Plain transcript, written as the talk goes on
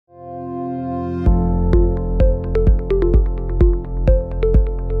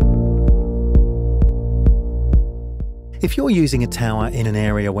If you're using a tower in an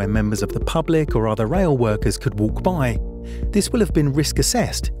area where members of the public or other rail workers could walk by, this will have been risk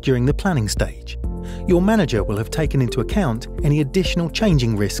assessed during the planning stage. Your manager will have taken into account any additional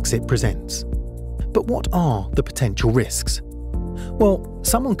changing risks it presents. But what are the potential risks? Well,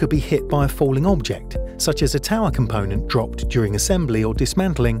 someone could be hit by a falling object, such as a tower component dropped during assembly or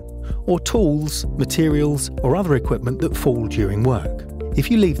dismantling, or tools, materials, or other equipment that fall during work. If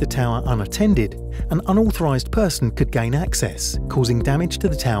you leave the tower unattended, an unauthorized person could gain access, causing damage to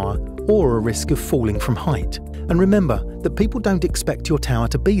the tower or a risk of falling from height. And remember that people don't expect your tower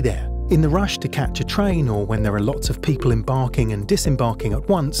to be there. In the rush to catch a train or when there are lots of people embarking and disembarking at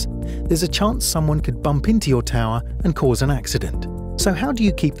once, there's a chance someone could bump into your tower and cause an accident. So how do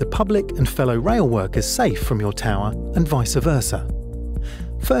you keep the public and fellow rail workers safe from your tower and vice versa?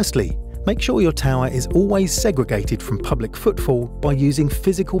 Firstly, make sure your tower is always segregated from public footfall by using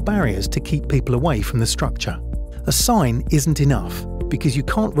physical barriers to keep people away from the structure. A sign isn't enough because you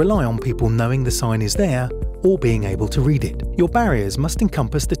can't rely on people knowing the sign is there or being able to read it. Your barriers must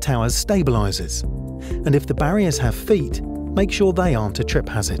encompass the tower's stabilizers, and if the barriers have feet, make sure they aren't a trip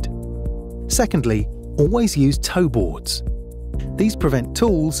hazard. Secondly, always use tow boards. These prevent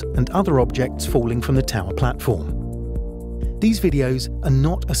tools and other objects falling from the tower platform. These videos are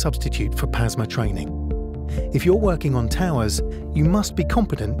not a substitute for PASMA training. If you're working on towers, you must be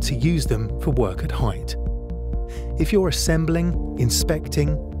competent to use them for work at height. If you're assembling,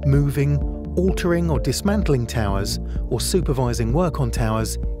 inspecting, moving, altering or dismantling towers, or supervising work on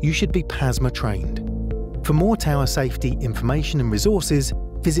towers, you should be PASMA trained. For more tower safety information and resources,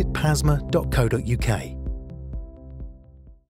 visit pasma.co.uk.